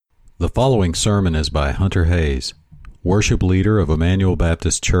The following sermon is by Hunter Hayes, worship leader of Emmanuel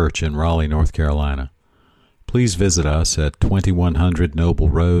Baptist Church in Raleigh, North Carolina. Please visit us at 2100 Noble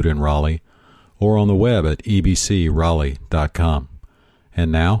Road in Raleigh or on the web at ebcraleigh.com.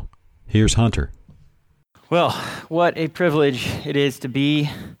 And now, here's Hunter. Well, what a privilege it is to be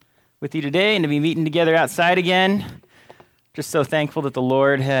with you today and to be meeting together outside again. Just so thankful that the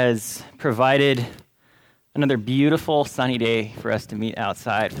Lord has provided another beautiful sunny day for us to meet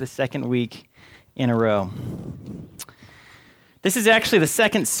outside for the second week in a row. This is actually the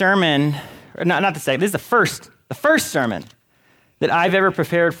second sermon, or not the second, this is the first sermon that I've ever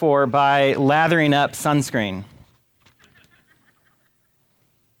prepared for by lathering up sunscreen.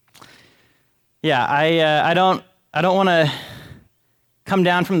 Yeah, I don't want to come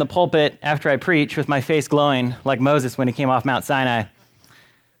down from the pulpit after I preach with my face glowing like Moses when he came off Mount Sinai.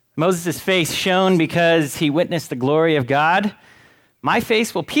 Moses' face shone because he witnessed the glory of God. My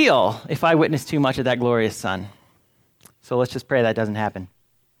face will peel if I witness too much of that glorious sun. So let's just pray that doesn't happen.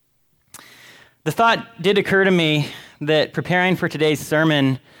 The thought did occur to me that preparing for today's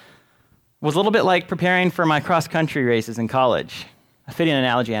sermon was a little bit like preparing for my cross-country races in college. A fitting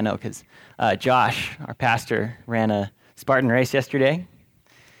analogy, I know, because Josh, our pastor, ran a Spartan race yesterday.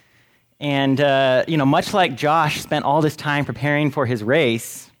 And, much like Josh spent all this time preparing for his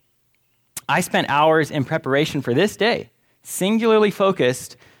race, I spent hours in preparation for this day, singularly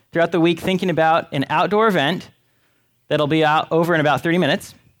focused throughout the week thinking about an outdoor event that'll be over in about 30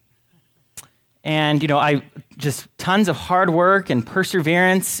 minutes. And, I just tons of hard work and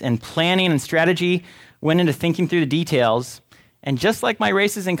perseverance and planning and strategy went into thinking through the details. And just like my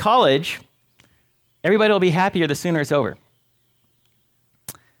races in college, everybody will be happier the sooner it's over.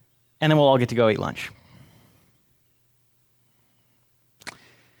 And then we'll all get to go eat lunch.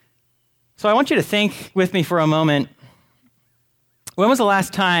 So I want you to think with me for a moment, when was the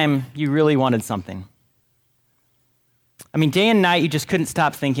last time you really wanted something? I mean, day and night, you just couldn't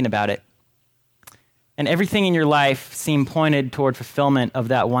stop thinking about it. And everything in your life seemed pointed toward fulfillment of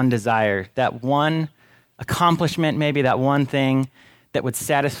that one desire, that one accomplishment, maybe that one thing that would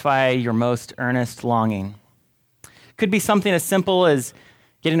satisfy your most earnest longing. Could be something as simple as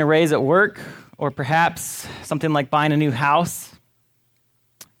getting a raise at work, or perhaps something like buying a new house,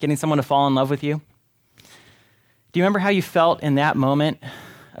 getting someone to fall in love with you. Do you remember how you felt in that moment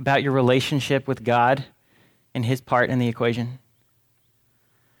about your relationship with God and his part in the equation?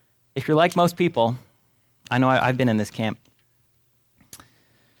 If you're like most people, I know I've been in this camp,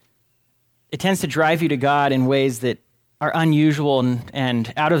 it tends to drive you to God in ways that are unusual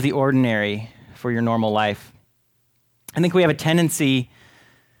and out of the ordinary for your normal life. I think we have a tendency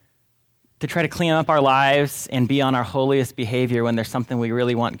to try to clean up our lives and be on our holiest behavior when there's something we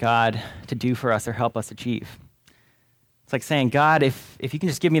really want God to do for us or help us achieve. It's like saying, God, if you can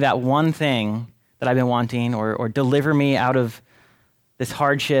just give me that one thing that I've been wanting or deliver me out of this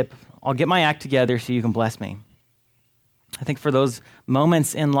hardship, I'll get my act together so you can bless me. I think for those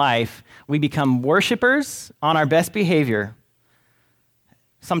moments in life, we become worshipers on our best behavior.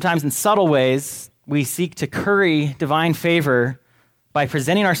 Sometimes in subtle ways, we seek to curry divine favor by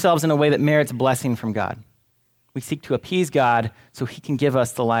presenting ourselves in a way that merits blessing from God. We seek to appease God so he can give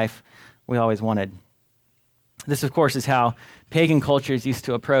us the life we always wanted. This, of course, is how pagan cultures used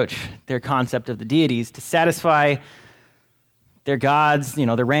to approach their concept of the deities to satisfy their gods,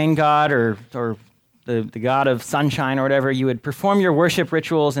 the rain god or the god of sunshine or whatever. You would perform your worship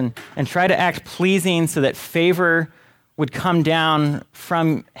rituals and try to act pleasing so that favor would come down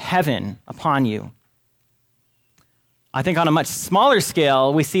from heaven upon you. I think on a much smaller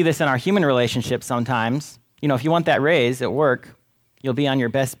scale, we see this in our human relationships sometimes. If you want that raise at work, you'll be on your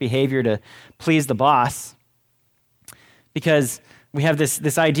best behavior to please the boss because we have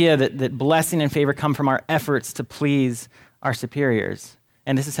this idea that blessing and favor come from our efforts to please our superiors.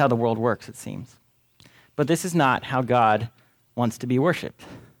 And this is how the world works, it seems. But this is not how God wants to be worshiped.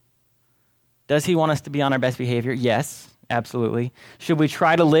 Does he want us to be on our best behavior? Yes, absolutely. Should we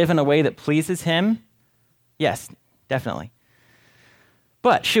try to live in a way that pleases him? Yes, definitely.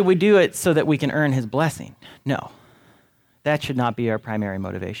 But should we do it so that we can earn his blessing? No. That should not be our primary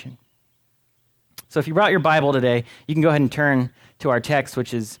motivation. So if you brought your Bible today, you can go ahead and turn to our text,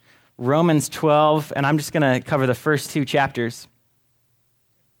 which is Romans 12, and I'm just going to cover the first two chapters.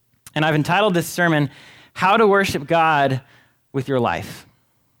 And I've entitled this sermon, How to Worship God with Your Life.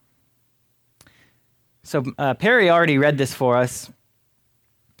 So Perry already read this for us,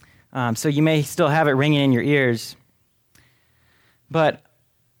 so you may still have it ringing in your ears. But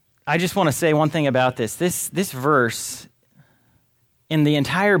I just want to say one thing about this. This verse in the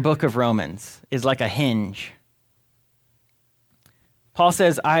entire book of Romans is like a hinge. Paul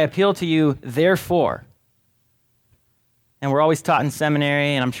says, I appeal to you, therefore. And we're always taught in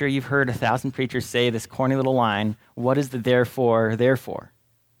seminary, and I'm sure you've heard 1,000 preachers say this corny little line, what is the therefore?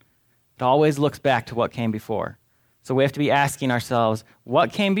 It always looks back to what came before. So we have to be asking ourselves,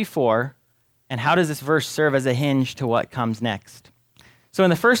 what came before, and how does this verse serve as a hinge to what comes next? So in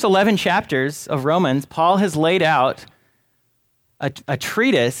the first 11 chapters of Romans, Paul has laid out a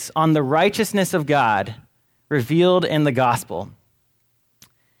treatise on the righteousness of God revealed in the gospel.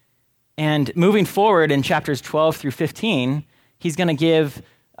 And moving forward in chapters 12 through 15, he's going to give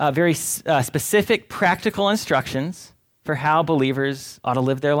very specific practical instructions for how believers ought to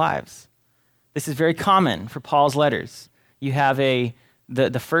live their lives. This is very common for Paul's letters. You have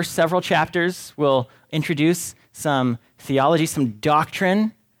the first several chapters will introduce some theology, some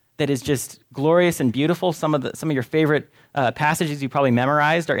doctrine that is just glorious and beautiful. Some of your favorite passages you probably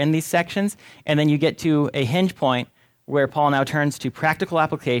memorized are in these sections. And then you get to a hinge point where Paul now turns to practical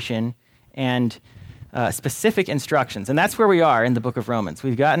application and specific instructions. And that's where we are in the book of Romans.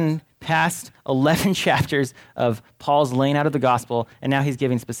 We've gotten past 11 chapters of Paul's laying out of the gospel, and now he's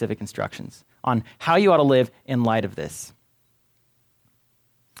giving specific instructions on how you ought to live in light of this.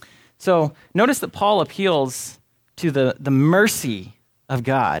 So notice that Paul appeals to the mercy of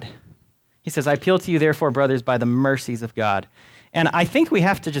God. He says, I appeal to you, therefore, brothers, by the mercies of God. And I think we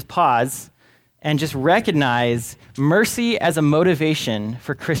have to just pause and just recognize mercy as a motivation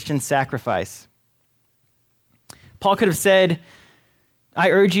for Christian sacrifice. Paul could have said, I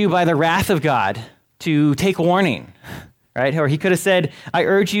urge you by the wrath of God to take warning, right? Or he could have said, I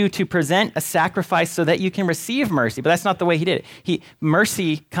urge you to present a sacrifice so that you can receive mercy. But that's not the way he did it.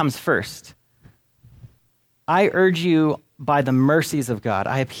 Mercy comes first. I urge you by the mercies of God.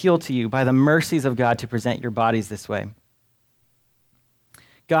 I appeal to you by the mercies of God to present your bodies this way.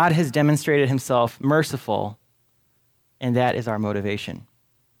 God has demonstrated himself merciful, and that is our motivation.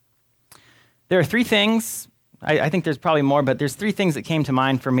 There are three things, I think there's probably more, but there's three things that came to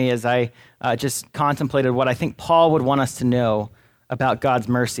mind for me as I just contemplated what I think Paul would want us to know about God's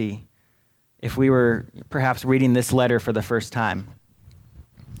mercy if we were perhaps reading this letter for the first time.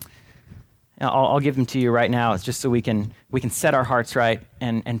 I'll give them to you right now. It's just so we can set our hearts right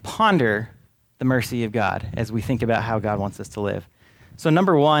and ponder the mercy of God as we think about how God wants us to live. So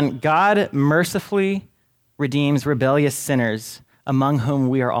number one, God mercifully redeems rebellious sinners among whom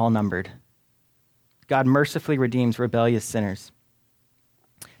we are all numbered. God mercifully redeems rebellious sinners.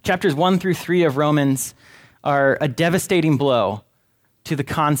 Chapters 1 through 3 of Romans are a devastating blow to the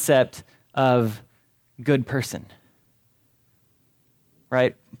concept of good person.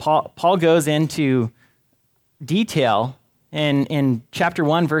 Right? Paul goes into detail in chapter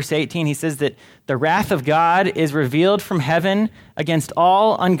 1, verse 18. He says that the wrath of God is revealed from heaven against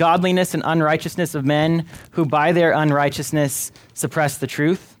all ungodliness and unrighteousness of men who by their unrighteousness suppress the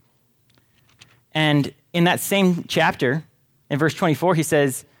truth. And in that same chapter, in verse 24, he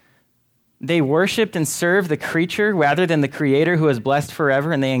says, they worshiped and served the creature rather than the Creator who is blessed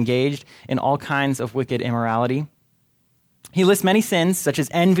forever, and they engaged in all kinds of wicked immorality. He lists many sins such as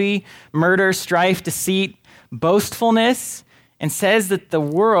envy, murder, strife, deceit, boastfulness, and says that the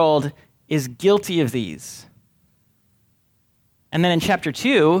world is guilty of these. And then in chapter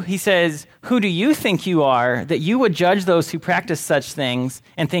 2, he says, who do you think you are that you would judge those who practice such things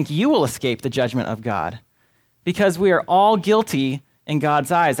and think you will escape the judgment of God? Because we are all guilty in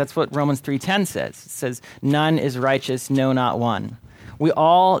God's eyes. That's what Romans 3:10 says. It says, none is righteous, no, not one. We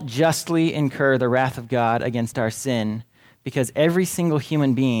all justly incur the wrath of God against our sin because every single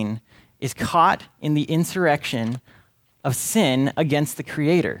human being is caught in the insurrection of sin against the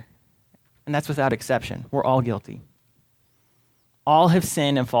Creator. And that's without exception. We're all guilty. All have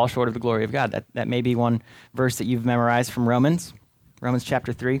sinned and fall short of the glory of God. That may be one verse that you've memorized from Romans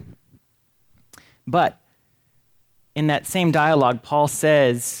chapter 3. But in that same dialogue, Paul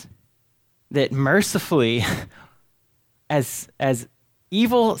says that mercifully, as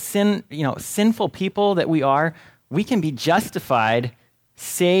evil, sinful people that we are, we can be justified,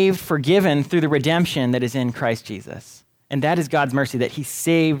 saved, forgiven through the redemption that is in Christ Jesus. And that is God's mercy, that he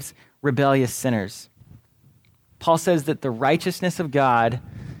saves rebellious sinners. Paul says that the righteousness of God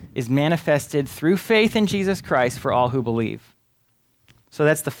is manifested through faith in Jesus Christ for all who believe. So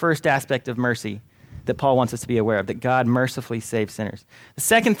that's the first aspect of mercy that Paul wants us to be aware of, that God mercifully saves sinners. The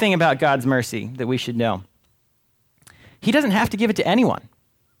second thing about God's mercy that we should know, he doesn't have to give it to anyone.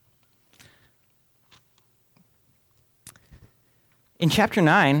 In chapter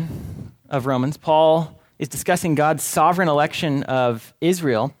 9 of Romans, Paul is discussing God's sovereign election of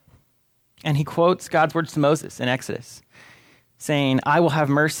Israel, and he quotes God's words to Moses in Exodus, saying, I will have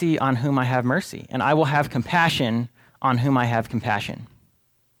mercy on whom I have mercy, and I will have compassion on whom I have compassion.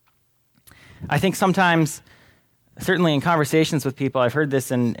 I think sometimes, certainly in conversations with people, I've heard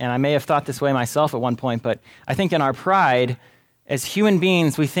this, and I may have thought this way myself at one point, but I think in our pride, as human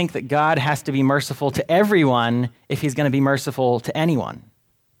beings, we think that God has to be merciful to everyone if he's going to be merciful to anyone.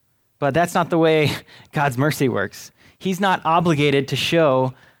 But that's not the way God's mercy works. He's not obligated to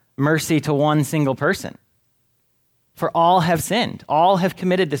show mercy to one single person. For all have sinned. All have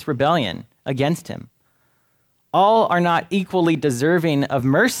committed this rebellion against him. All are not equally deserving of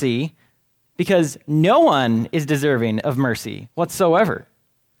mercy because no one is deserving of mercy whatsoever.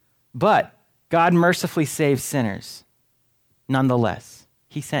 But God mercifully saves sinners. Nonetheless,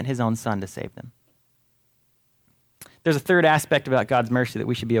 he sent his own son to save them. There's a third aspect about God's mercy that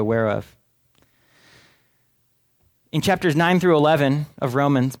we should be aware of. In chapters 9 through 11 of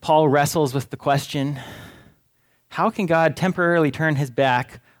Romans, Paul wrestles with the question, how can God temporarily turn his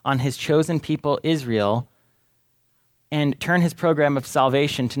back on his chosen people, Israel, and turn his program of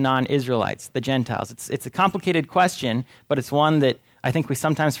salvation to non-Israelites, the Gentiles? It's a complicated question, but it's one that I think we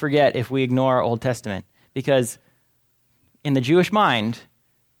sometimes forget if we ignore our Old Testament. Because in the Jewish mind,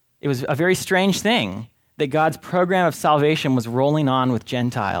 it was a very strange thing that God's program of salvation was rolling on with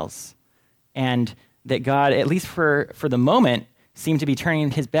Gentiles, and that God, at least for the moment, seemed to be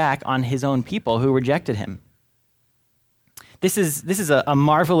turning his back on his own people who rejected him. This is a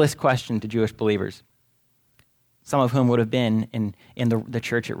marvelous question to Jewish believers, some of whom would have been in the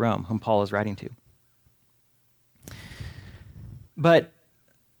church at Rome, whom Paul is writing to. But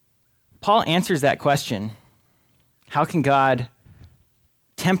Paul answers that question. How can God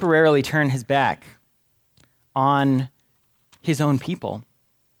temporarily turn his back on his own people?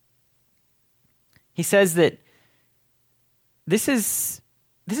 He says that this is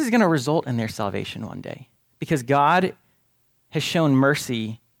going to result in their salvation one day, because God has shown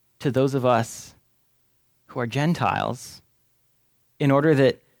mercy to those of us who are Gentiles in order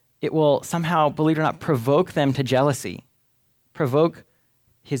that it will somehow, believe it or not, provoke them to jealousy, provoke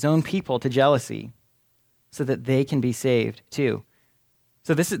his own people to jealousy so that they can be saved too.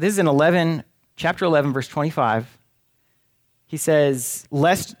 So this is in chapter 11, verse 25. He says,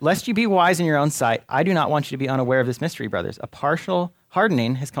 lest you be wise in your own sight, I do not want you to be unaware of this mystery, brothers. A partial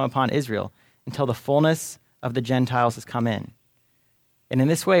hardening has come upon Israel until the fullness of the Gentiles has come in. And in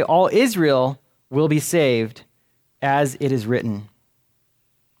this way, all Israel will be saved, as it is written.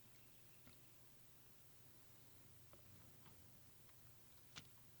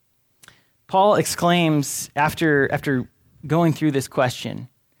 Paul exclaims after going through this question,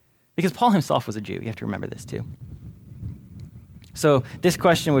 because Paul himself was a Jew, you have to remember this too. So this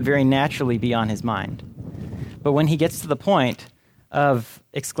question would very naturally be on his mind. But when he gets to the point of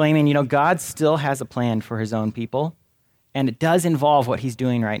exclaiming, God still has a plan for his own people, and it does involve what he's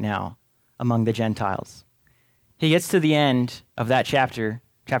doing right now among the Gentiles. He gets to the end of that chapter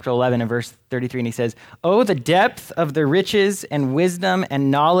 11 and verse 33, and he says, "Oh, the depth of the riches and wisdom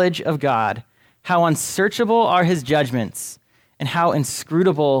and knowledge of God! How unsearchable are his judgments, and how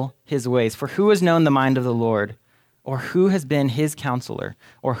inscrutable his ways! For who has known the mind of the Lord? Or who has been his counselor?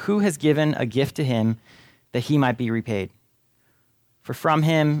 Or who has given a gift to him that he might be repaid? For from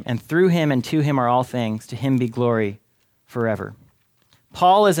him and through him and to him are all things. To him be glory forever."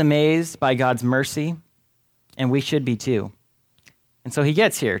 Paul is amazed by God's mercy, and we should be too. And so he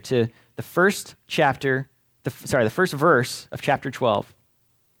gets here to the first verse of chapter 12.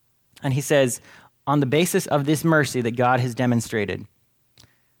 And he says, on the basis of this mercy that God has demonstrated,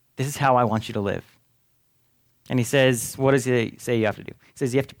 this is how I want you to live. And he says, what does he say you have to do? He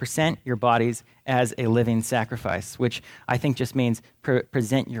says you have to present your bodies as a living sacrifice, which I think just means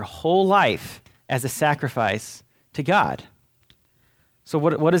present your whole life as a sacrifice to God. So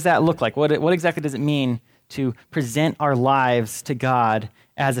what does that look like? What exactly does it mean to present our lives to God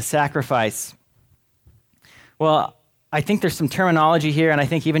as a sacrifice? Well, I think there's some terminology here, and I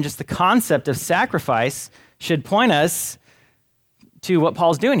think even just the concept of sacrifice should point us to what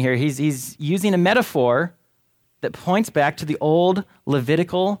Paul's doing here. He's using a metaphor that points back to the old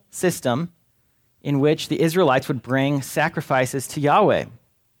Levitical system in which the Israelites would bring sacrifices to Yahweh.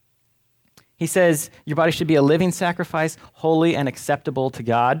 He says, your body should be a living sacrifice, holy and acceptable to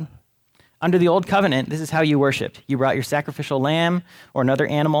God. Under the old covenant, this is how you worshiped. You brought your sacrificial lamb or another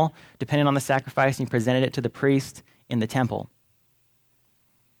animal, depending on the sacrifice, and you presented it to the priest in the temple.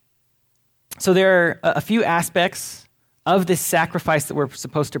 So there are a few aspects of this sacrifice that we're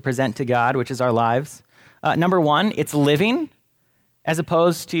supposed to present to God, which is our lives. Number one, it's living, as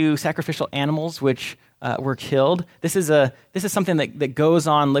opposed to sacrificial animals, which were killed. This is something that goes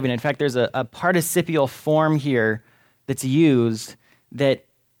on living. In fact, there's a participial form here that's used that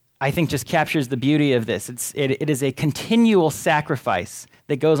I think just captures the beauty of this. It is a continual sacrifice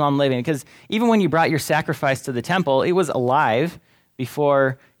that goes on living, because even when you brought your sacrifice to the temple, it was alive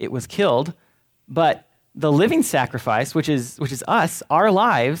before it was killed, but the living sacrifice, which is us, our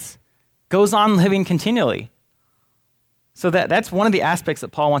lives, goes on living continually. So that's one of the aspects that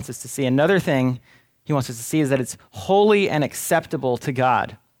Paul wants us to see. Another thing he wants us to see is that it's holy and acceptable to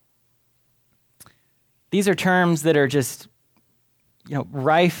God. These are terms that are just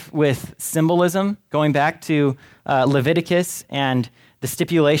rife with symbolism, going back to Leviticus and the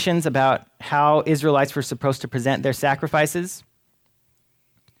stipulations about how Israelites were supposed to present their sacrifices.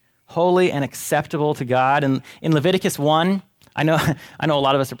 Holy and acceptable to God. And in Leviticus 1, I know a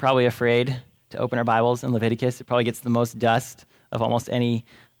lot of us are probably afraid to open our Bibles in Leviticus. It probably gets the most dust of almost any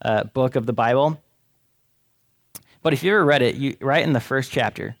book of the Bible. But if you ever read it, right in the first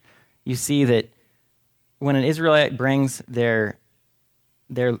chapter, you see that when an Israelite brings their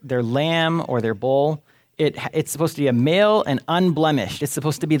lamb or their bull, it's supposed to be a male and unblemished. It's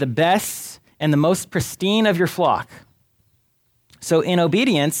supposed to be the best and the most pristine of your flock. So in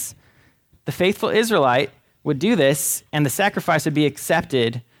obedience, the faithful Israelite would do this, and the sacrifice would be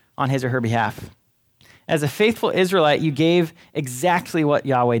accepted on his or her behalf. As a faithful Israelite, you gave exactly what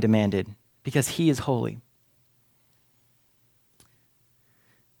Yahweh demanded, because he is holy.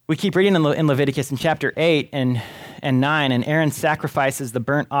 We keep reading in Leviticus in chapter 8 and 9, and Aaron sacrifices the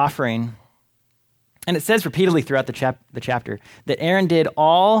burnt offering. And it says repeatedly throughout the chapter that Aaron did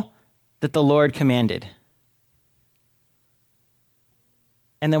all that the Lord commanded.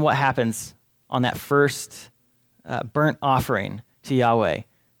 And then what happens on that first burnt offering to Yahweh?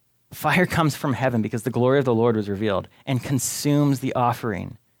 Fire comes from heaven because the glory of the Lord was revealed and consumes the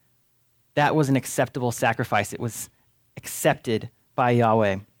offering. That was an acceptable sacrifice. It was accepted by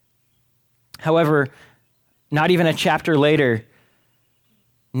Yahweh. However, not even a chapter later,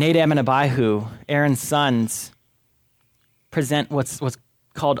 Nadab and Abihu, Aaron's sons, present what's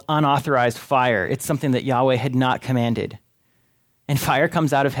called unauthorized fire. It's something that Yahweh had not commanded. And fire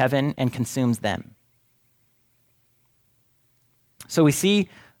comes out of heaven and consumes them. So we see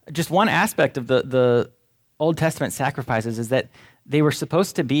just one aspect of the Old Testament sacrifices is that they were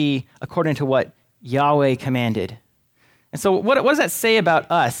supposed to be according to what Yahweh commanded. And so what does that say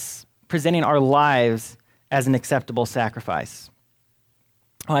about us presenting our lives as an acceptable sacrifice?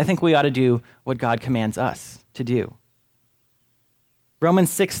 Well, I think we ought to do what God commands us to do. Romans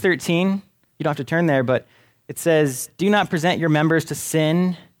 6:13, you don't have to turn there, but it says, "Do not present your members to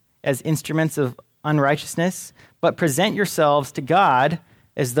sin as instruments of unrighteousness, but present yourselves to God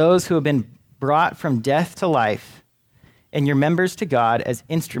as those who have been brought from death to life, and your members to God as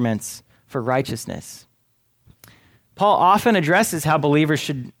instruments for righteousness." Paul often addresses how believers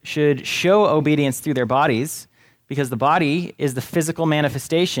should show obedience through their bodies, because the body is the physical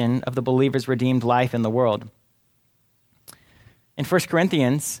manifestation of the believer's redeemed life in the world. In 1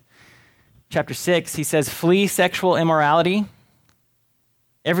 Corinthians chapter 6, he says, "Flee sexual immorality.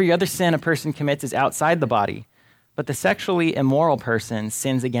 Every other sin a person commits is outside the body, but the sexually immoral person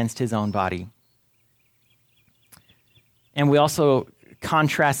sins against his own body." And we also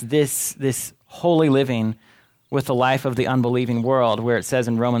contrast this holy living with the life of the unbelieving world, where it says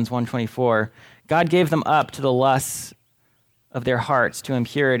in Romans 1:24, "God gave them up to the lusts of their hearts, to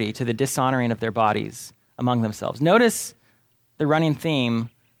impurity, to the dishonoring of their bodies among themselves." Notice the running theme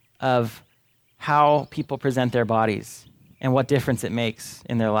of how people present their bodies and what difference it makes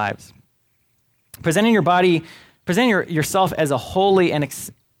in their lives. Presenting yourself as a holy and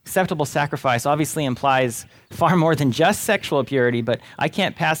acceptable sacrifice obviously implies far more than just sexual purity, but I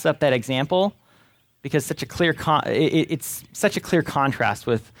can't pass up that example because it's such a clear contrast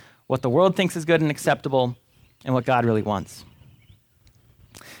with what the world thinks is good and acceptable and what God really wants.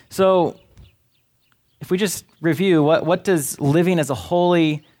 So if we just review, what does living as a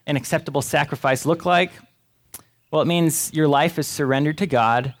holy and acceptable sacrifice look like? Well, it means your life is surrendered to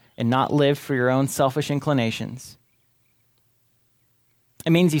God and not lived for your own selfish inclinations.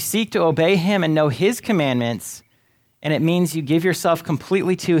 It means you seek to obey him and know his commandments, and it means you give yourself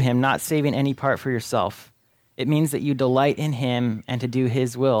completely to him, not saving any part for yourself. It means that you delight in him and to do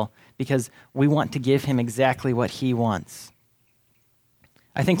his will, because we want to give him exactly what he wants.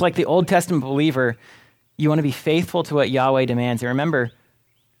 I think like the Old Testament believer, you want to be faithful to what Yahweh demands. And remember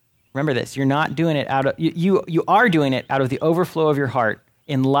this, you're not doing it you are doing it out of the overflow of your heart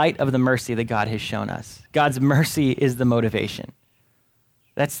in light of the mercy that God has shown us. God's mercy is the motivation.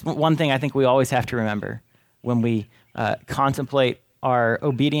 That's one thing I think we always have to remember when we contemplate our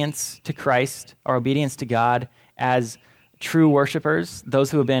obedience to Christ, our obedience to God as true worshipers,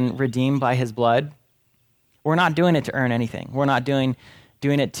 those who have been redeemed by his blood. We're not doing it to earn anything. We're not doing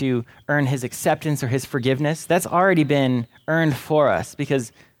doing it to earn his acceptance or his forgiveness. That's already been earned for us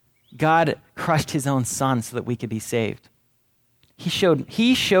because God crushed his own son so that we could be saved. He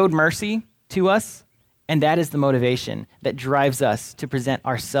showed mercy to us, and that is the motivation that drives us to present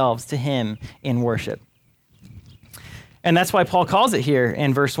ourselves to him in worship. And that's why Paul calls it here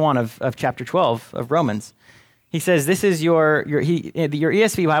in verse 1 of chapter 12 of Romans. He says, this is your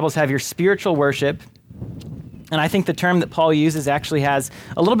ESV Bibles have your spiritual worship. And I think the term that Paul uses actually has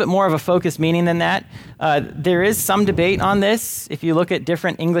a little bit more of a focused meaning than that. There is some debate on this. If you look at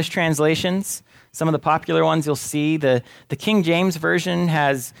different English translations, some of the popular ones you'll see, the King James Version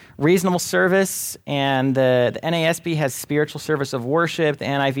has reasonable service, and the NASB has spiritual service of worship. The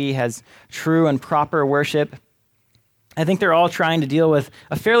NIV has true and proper worship. I think they're all trying to deal with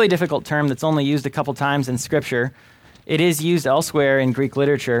a fairly difficult term that's only used a couple times in Scripture. It is used elsewhere in Greek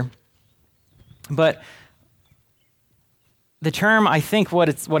literature. But the term, I think what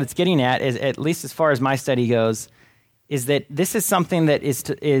it's getting at, is, at least as far as my study goes, is that this is something that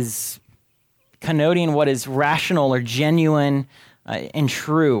is connoting what is rational or genuine and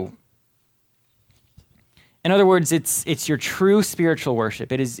true. In other words, it's your true spiritual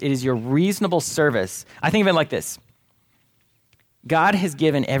worship. It is your reasonable service. I think of it like this. God has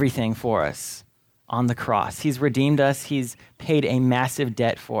given everything for us on the cross. He's redeemed us. He's paid a massive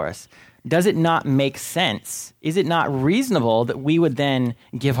debt for us. Does it not make sense? Is it not reasonable that we would then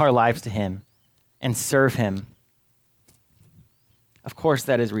give our lives to him and serve him? Of course,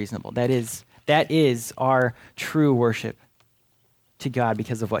 that is reasonable. That is our true worship to God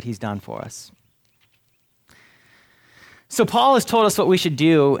because of what he's done for us. So Paul has told us what we should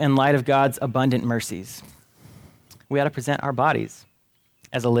do in light of God's abundant mercies. We ought to present our bodies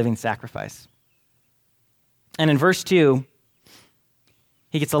as a living sacrifice. And in verse 2,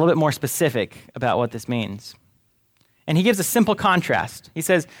 he gets a little bit more specific about what this means. And he gives a simple contrast. He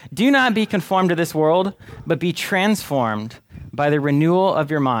says, do not be conformed to this world, but be transformed by the renewal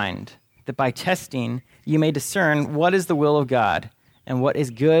of your mind, that by testing you may discern what is the will of God and what is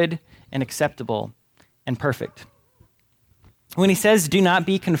good and acceptable and perfect. When he says, do not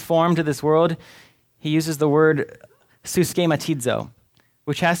be conformed to this world, he uses the word suschematizo,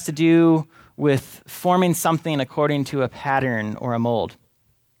 which has to do with forming something according to a pattern or a mold.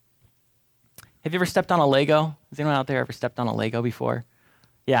 Have you ever stepped on a Lego? Has anyone out there ever stepped on a Lego before?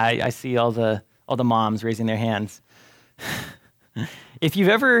 Yeah, I see all the moms raising their hands. If you've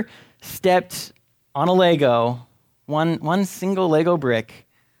ever stepped on a Lego, one single Lego brick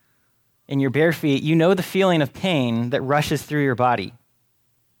in your bare feet, you know the feeling of pain that rushes through your body.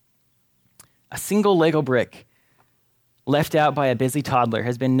 A single Lego brick left out by a busy toddler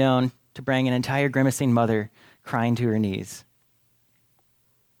has been known to bring an entire grimacing mother crying to her knees.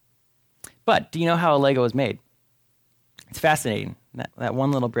 But do you know how a Lego is made? It's fascinating, that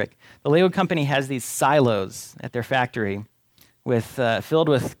one little brick. The Lego company has these silos at their factory filled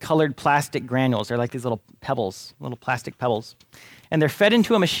with colored plastic granules. They're like these little pebbles, little plastic pebbles. And they're fed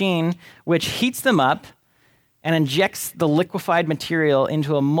into a machine which heats them up and injects the liquefied material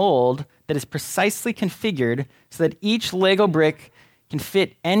into a mold that is precisely configured so that each Lego brick can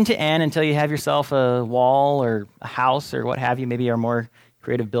fit end to end until you have yourself a wall or a house or what have you. Maybe our more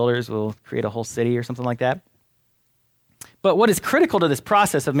creative builders will create a whole city or something like that. But what is critical to this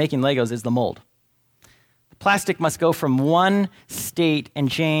process of making Legos is the mold. The plastic must go from one state and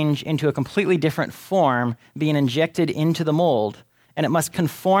change into a completely different form, being injected into the mold, and it must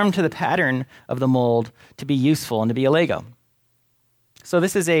conform to the pattern of the mold to be useful and to be a Lego. So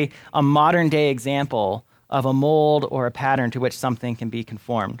this is a modern-day example of a mold or a pattern to which something can be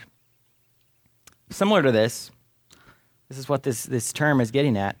conformed. Similar to this is what this term is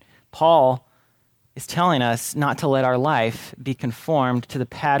getting at. Paul is telling us not to let our life be conformed to the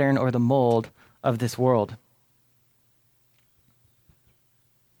pattern or the mold of this world.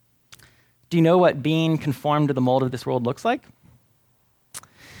 Do you know what being conformed to the mold of this world looks like?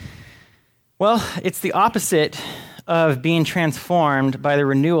 Well, it's the opposite of being transformed by the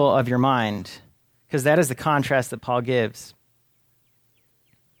renewal of your mind, because that is the contrast that Paul gives.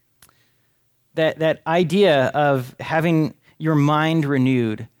 That idea of having your mind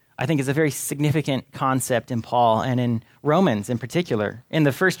renewed, I think, is a very significant concept in Paul and in Romans in particular. In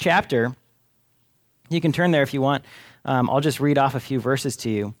the first chapter, you can turn there if you want. I'll just read off a few verses to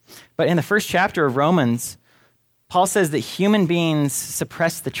you. But in the first chapter of Romans, Paul says that human beings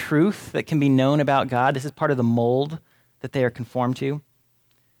suppress the truth that can be known about God. This is part of the mold that they are conformed to.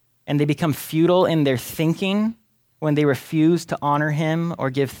 And they become futile in their thinking when they refuse to honor him or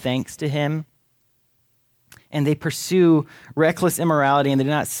give thanks to him. And they pursue reckless immorality, and they do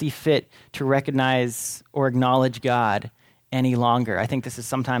not see fit to recognize or acknowledge God any longer. I think this is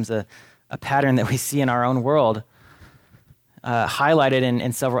sometimes a pattern that we see in our own world, highlighted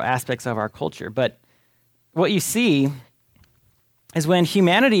in several aspects of our culture. But what you see is when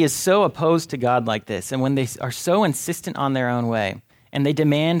humanity is so opposed to God like this, and when they are so insistent on their own way, and they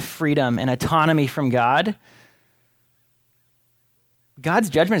demand freedom and autonomy from God, God's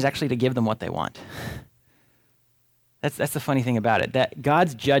judgment is actually to give them what they want. That's the funny thing about it, that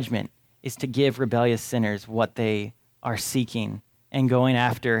God's judgment is to give rebellious sinners what they are seeking and going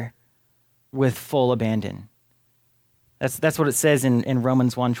after with full abandon. That's what it says in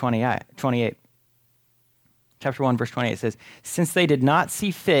Romans 1:28. Chapter 1, verse 28 says, "Since they did not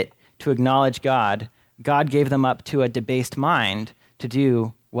see fit to acknowledge God, God gave them up to a debased mind to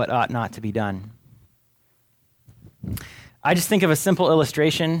do what ought not to be done." I just think of a simple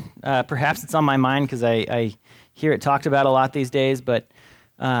illustration. Perhaps it's on my mind because I hear it talked about a lot these days, but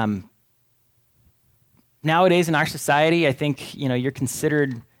nowadays in our society, I think you're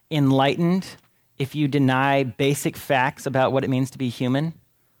considered enlightened if you deny basic facts about what it means to be human,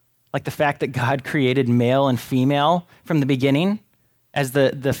 like the fact that God created male and female from the beginning, as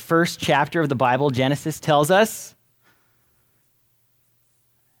the first chapter of the Bible, Genesis, tells us.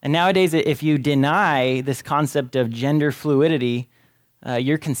 And nowadays, if you deny this concept of gender fluidity,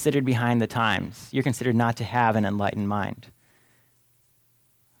 you're considered behind the times. You're considered not to have an enlightened mind.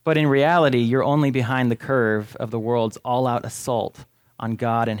 But in reality, you're only behind the curve of the world's all-out assault on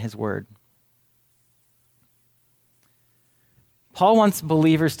God and His Word. Paul wants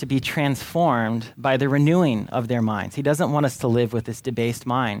believers to be transformed by the renewing of their minds. He doesn't want us to live with this debased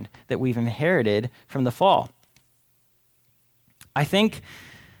mind that we've inherited from the fall. I think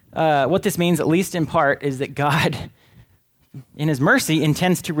what this means, at least in part, is that God, in His mercy,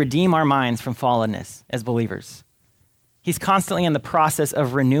 intends to redeem our minds from fallenness as believers. He's constantly in the process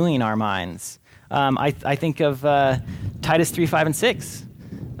of renewing our minds. I think of Titus 3, 5, and 6,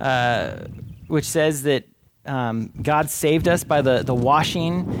 which says that God saved us by the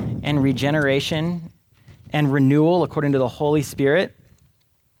washing and regeneration and renewal according to the Holy Spirit.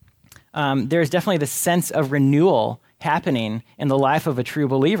 There's definitely the sense of renewal happening in the life of a true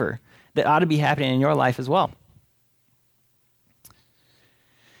believer that ought to be happening in your life as well.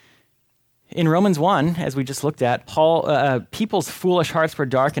 In Romans 1, as we just looked at, people's foolish hearts were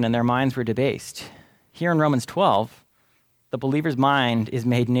darkened and their minds were debased. Here in Romans 12, the believer's mind is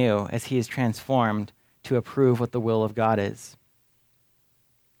made new as he is transformed to approve what the will of God is.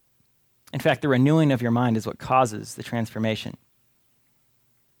 In fact, the renewing of your mind is what causes the transformation.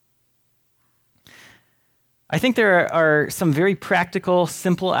 I think there are some very practical,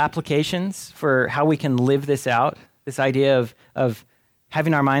 simple applications for how we can live this out, this idea of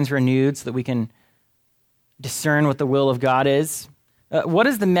having our minds renewed so that we can discern what the will of God is. What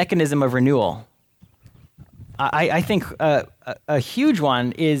is the mechanism of renewal? I think a huge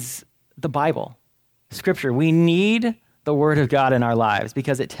one is the Bible, Scripture. We need the Word of God in our lives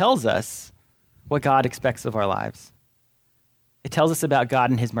because it tells us what God expects of our lives. It tells us about God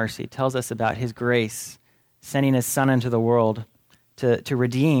and His mercy. It tells us about His grace, sending His Son into the world to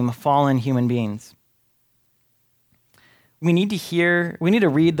redeem fallen human beings. We need to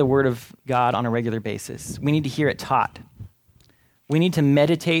read the Word of God on a regular basis. We need to hear it taught. We need to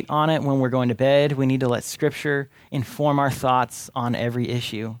meditate on it when we're going to bed. We need to let Scripture inform our thoughts on every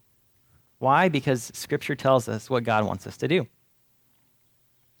issue. Why? Because Scripture tells us what God wants us to do.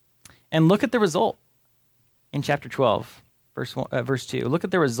 And look at the result in chapter 12, verse 2. Look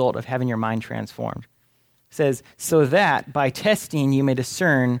at the result of having your mind transformed. It says, "So that by testing you may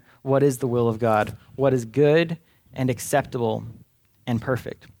discern what is the will of God, what is good and acceptable and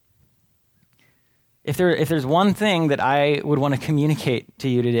perfect." If there's one thing that I would want to communicate to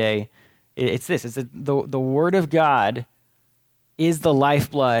you today, it's this. It's that the Word of God is the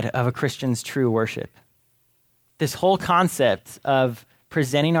lifeblood of a Christian's true worship. This whole concept of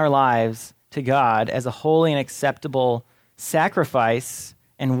presenting our lives to God as a holy and acceptable sacrifice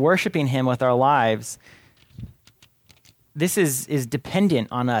and worshiping Him with our lives, this is dependent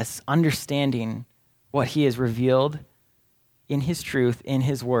on us understanding what He has revealed in His truth, in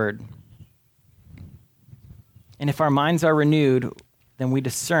His Word. And if our minds are renewed, then we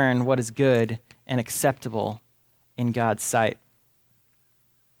discern what is good and acceptable in God's sight.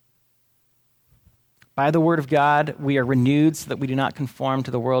 By the Word of God, we are renewed so that we do not conform to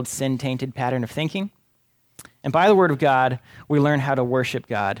the world's sin-tainted pattern of thinking. And by the Word of God, we learn how to worship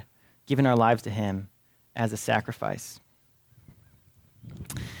God, giving our lives to Him as a sacrifice.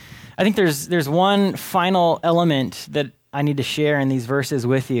 I think there's one final element that I need to share in these verses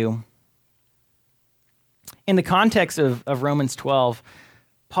with you. In the context of Romans 12,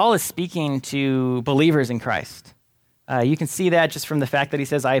 Paul is speaking to believers in Christ. You can see that just from the fact that he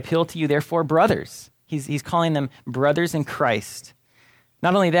says, I appeal to you, therefore, brothers. He's calling them brothers in Christ.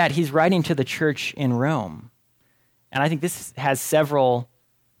 Not only that, he's writing to the church in Rome. And I think this has several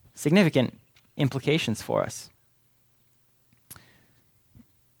significant implications for us.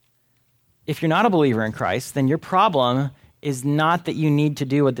 If you're not a believer in Christ, then your problem is not that you need to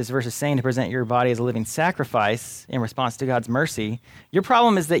do what this verse is saying to present your body as a living sacrifice in response to God's mercy. Your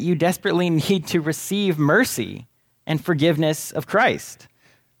problem is that you desperately need to receive mercy and forgiveness of Christ.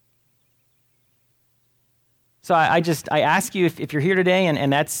 So I ask you, if you're here today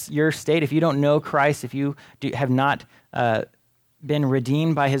and that's your state, if you don't know Christ, if you have not been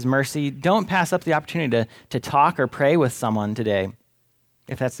redeemed by his mercy, don't pass up the opportunity to talk or pray with someone today,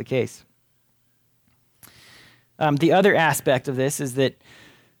 if that's the case. The other aspect of this is that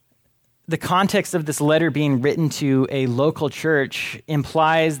the context of this letter being written to a local church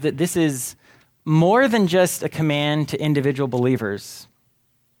implies that this is more than just a command to individual believers.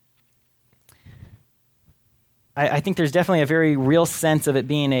 I think there's definitely a very real sense of it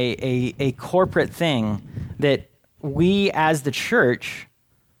being a corporate thing, that we as the church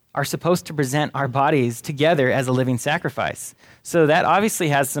are supposed to present our bodies together as a living sacrifice. So that obviously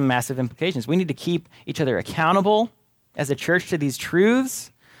has some massive implications. We need to keep each other accountable as a church to these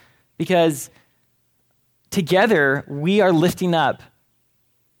truths, because together we are lifting up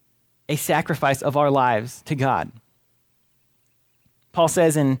a sacrifice of our lives to God. Paul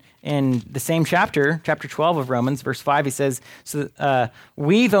says in the same chapter 12 of Romans, verse 5, he says, "So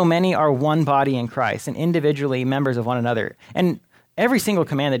we, though many, are one body in Christ, and individually members of one another." And every single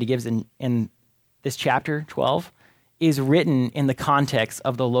command that he gives in this chapter 12 is written in the context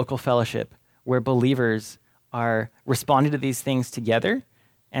of the local fellowship, where believers are responding to these things together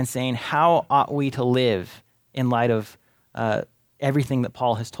and saying, how ought we to live in light of everything that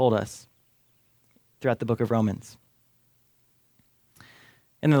Paul has told us throughout the book of Romans.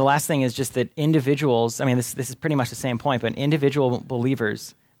 And then the last thing is just that individuals, this is pretty much the same point, but individual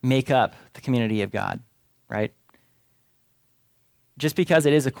believers make up the community of God, right? Just because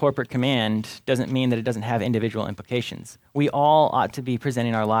it is a corporate command doesn't mean that it doesn't have individual implications. We all ought to be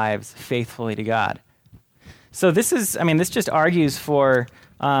presenting our lives faithfully to God. So this just argues for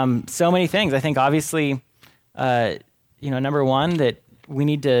so many things. I think obviously, number one, that we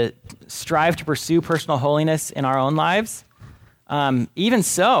need to strive to pursue personal holiness in our own lives. Even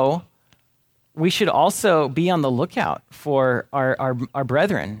so, we should also be on the lookout for our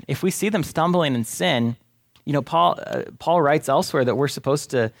brethren. If we see them stumbling in sin, Paul writes elsewhere that we're supposed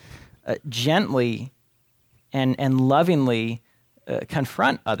to gently and lovingly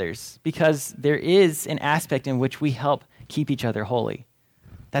confront others, because there is an aspect in which we help keep each other holy.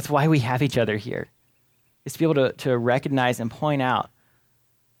 That's why we have each other here, is to be able to recognize and point out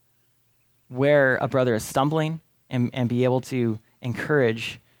where a brother is stumbling and be able to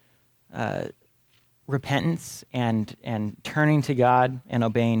encourage repentance and turning to God and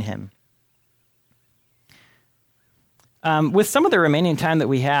obeying him. With some of the remaining time that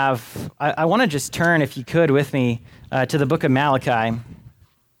we have, I want to just turn, if you could, with me to the book of Malachi.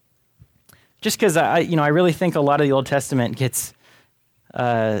 Just because I really think a lot of the Old Testament gets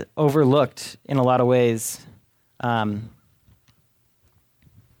overlooked in a lot of ways.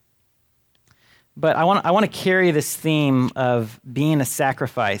 But I want to carry this theme of being a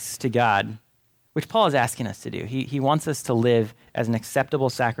sacrifice to God, which Paul is asking us to do. He wants us to live as an acceptable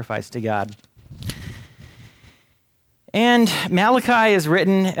sacrifice to God. And Malachi is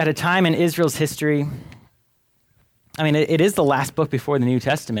written at a time in Israel's history. It is the last book before the New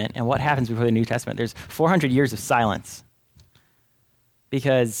Testament. And what happens before the New Testament? There's 400 years of silence,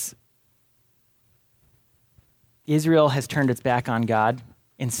 because Israel has turned its back on God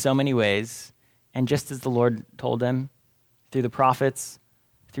in so many ways. And just as the Lord told them through the prophets,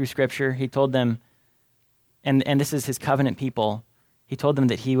 through Scripture, he told them, and this is his covenant people, he told them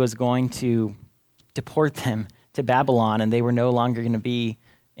that he was going to deport them to Babylon, and they were no longer going to be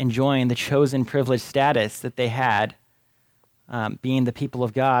enjoying the chosen privileged status that they had, being the people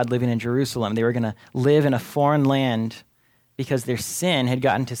of God living in Jerusalem. They were going to live in a foreign land because their sin had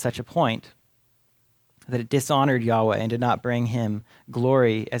gotten to such a point that it dishonored Yahweh and did not bring him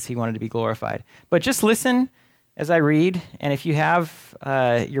glory as he wanted to be glorified. But just listen as I read, and if you have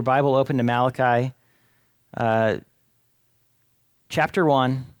your Bible open to Malachi, chapter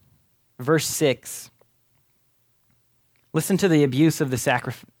 1, verse 6, listen to the abuse of the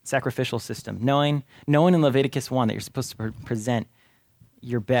sacrificial system, knowing in Leviticus 1 that you're supposed to present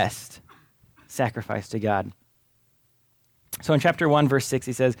your best sacrifice to God. So in chapter 1, verse 6,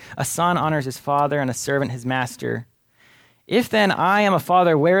 he says, "A son honors his father and a servant his master. If then I am a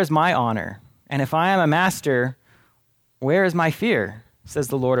father, where is my honor? And if I am a master, Where is my fear, says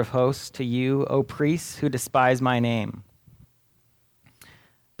the Lord of hosts, to you, O priests who despise my name?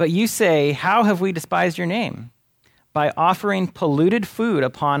 But you say, how have we despised your name? By offering polluted food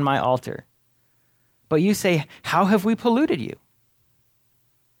upon my altar. But you say, how have we polluted you?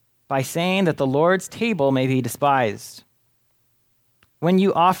 By saying that the Lord's table may be despised. When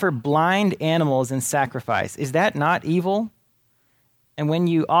you offer blind animals in sacrifice, is that not evil? And when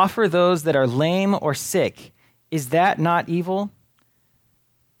you offer those that are lame or sick, is that not evil?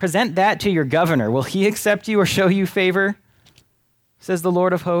 Present that to your governor. Will he accept you or show you favor? Says the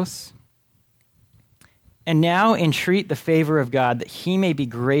Lord of hosts. And now entreat the favor of God, that he may be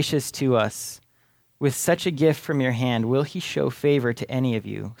gracious to us. With such a gift from your hand, will he show favor to any of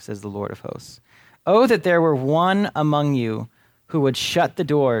you, says the Lord of hosts. Oh, that there were one among you who would shut the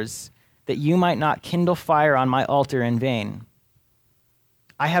doors, that you might not kindle fire on my altar in vain.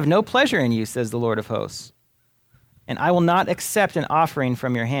 I have no pleasure in you, says the Lord of hosts, and I will not accept an offering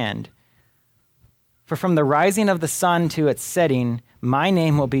from your hand. For from the rising of the sun to its setting, my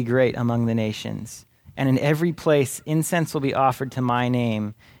name will be great among the nations, and in every place incense will be offered to my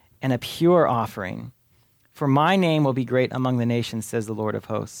name, and a pure offering. For my name will be great among the nations, says the Lord of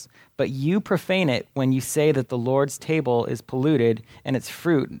hosts. But you profane it when you say that the Lord's table is polluted, and its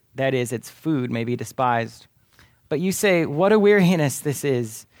fruit, that is, its food, may be despised. But you say, what a weariness this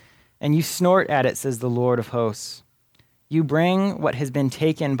is, and you snort at it, says the Lord of hosts. You bring what has been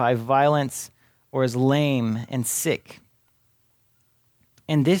taken by violence or is lame and sick,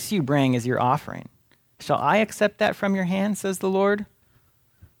 and this you bring as your offering. Shall I accept that from your hand, says the Lord?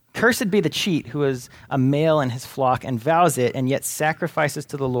 Cursed be the cheat who is a male in his flock and vows it, and yet sacrifices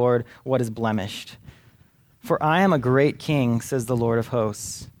to the Lord what is blemished. For I am a great king, says the Lord of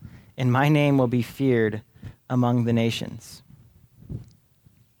hosts, and my name will be feared among the nations.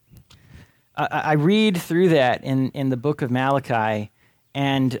 I read through that in the book of Malachi,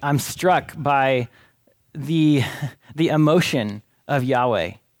 and I'm struck by the emotion of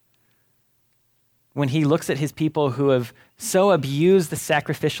Yahweh when he looks at his people who have so abused the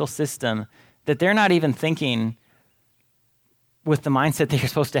sacrificial system that they're not even thinking with the mindset that you're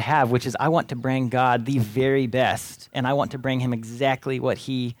supposed to have, which is, I want to bring God the very best, and I want to bring him exactly what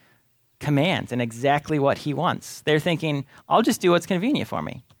he commands and exactly what he wants. They're thinking, I'll just do what's convenient for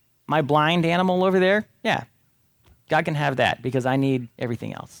me. My blind animal over there, yeah, God can have that because I need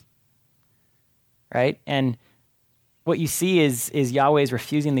everything else, right? And what you see is Yahweh is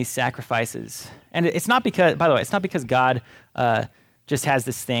refusing these sacrifices. And it's not because, by the way, it's not because God just has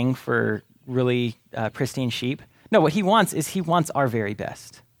this thing for really pristine sheep. No, what he wants is he wants our very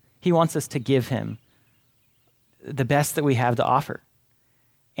best. He wants us to give him the best that we have to offer.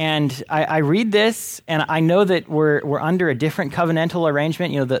 And I read this, and I know that we're under a different covenantal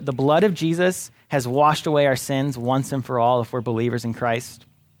arrangement. You know, the blood of Jesus has washed away our sins once and for all if we're believers in Christ.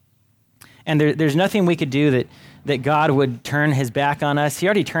 And there's nothing we could do that God would turn his back on us. He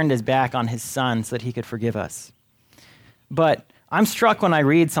already turned his back on his son so that he could forgive us. But I'm struck when I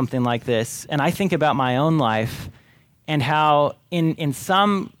read something like this, and I think about my own life and how in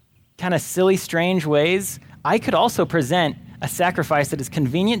some kind of silly, strange ways, I could also present a sacrifice that is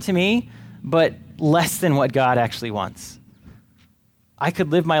convenient to me, but less than what God actually wants. I could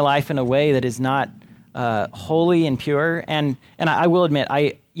live my life in a way that is not holy and pure, and I will admit,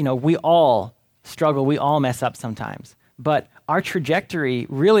 we all struggle, we all mess up sometimes, but our trajectory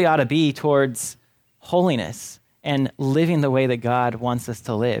really ought to be towards holiness and living the way that God wants us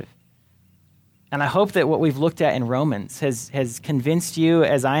to live. And I hope that what we've looked at in Romans has convinced you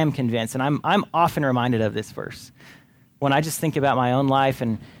as I am convinced, and I'm often reminded of this verse. When I just think about my own life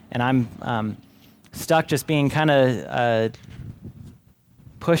and I'm stuck just being kind of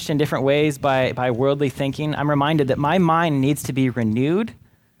pushed in different ways by worldly thinking, I'm reminded that my mind needs to be renewed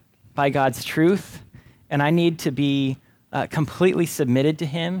by God's truth, and I need to be completely submitted to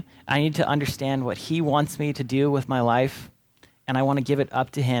him. I need to understand what he wants me to do with my life, and I want to give it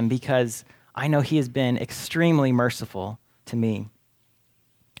up to him because I know he has been extremely merciful to me.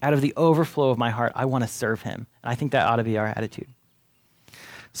 Out of the overflow of my heart, I want to serve him. And I think that ought to be our attitude.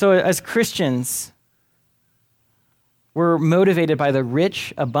 So as Christians, we're motivated by the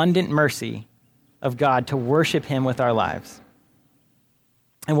rich, abundant mercy of God to worship him with our lives.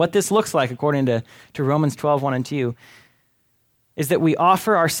 And what this looks like, according to Romans 12, 1 and 2, is that we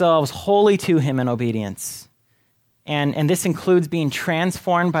offer ourselves wholly to him in obedience. And this includes being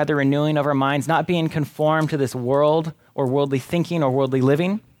transformed by the renewing of our minds, not being conformed to this world or worldly thinking or worldly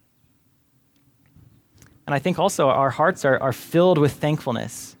living. And I think also our hearts are filled with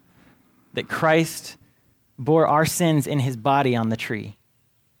thankfulness that Christ bore our sins in his body on the tree.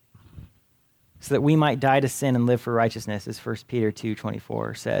 so that we might die to sin and live for righteousness, as 1 Peter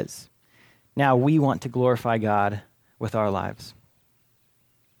 2:24 says. Now we want to glorify God with our lives.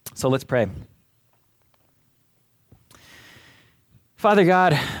 So let's pray. Father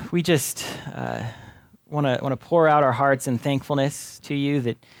God, we just want to pour out our hearts in thankfulness to you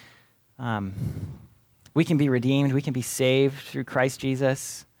that we can be redeemed, we can be saved through Christ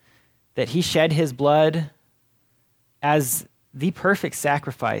Jesus, that he shed his blood as the perfect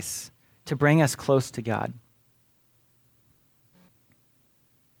sacrifice to bring us close to God.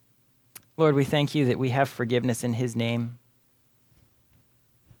 Lord, we thank you that we have forgiveness in his name.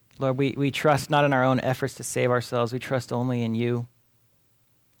 Lord, we trust not in our own efforts to save ourselves. We trust only in you.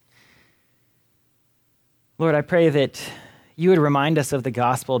 Lord, I pray that you would remind us of the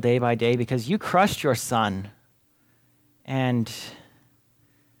gospel day by day, because you crushed your son. And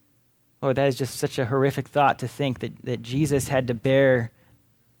Lord, that is just such a horrific thought, to think that Jesus had to bear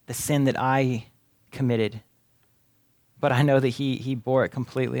the sin that I committed. But I know that he bore it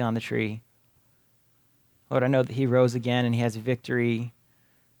completely on the tree. Lord, I know that he rose again and he has victory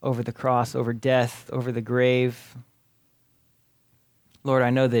over the cross, over death, over the grave. Lord,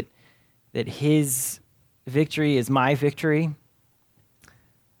 I know that his victory is my victory.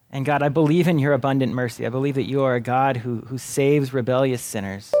 And God, I believe in your abundant mercy. I believe that you are a God who saves rebellious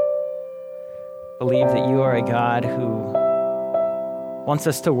sinners. I believe that you are a God who wants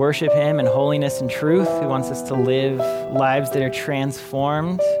us to worship him in holiness and truth, who wants us to live lives that are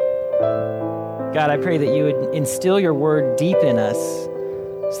transformed. God, I pray that you would instill your word deep in us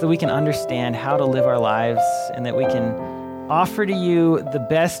so that we can understand how to live our lives and that we can offer to you the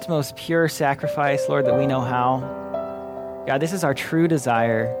best, most pure sacrifice, Lord, that we know how. God, this is our true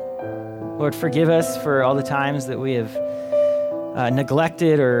desire. Lord, forgive us for all the times that we have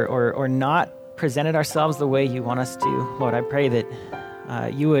neglected or not presented ourselves the way you want us to. Lord, I pray that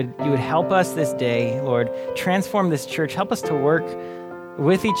you would help us this day, Lord. Transform this church. Help us to work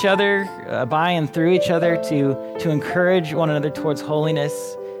with each other, by and through each other, to encourage one another towards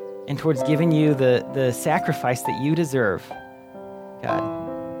holiness and towards giving you the sacrifice that you deserve. God,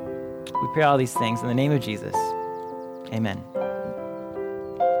 we pray all these things in the name of Jesus. Amen.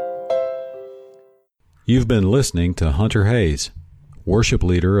 You've been listening to Hunter Hayes, worship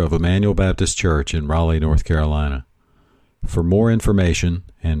leader of Emmanuel Baptist Church in Raleigh, North Carolina. For more information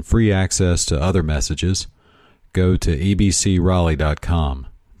and free access to other messages, go to ebcraleigh.com.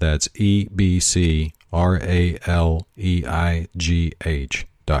 That's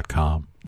ebcraleigh.com.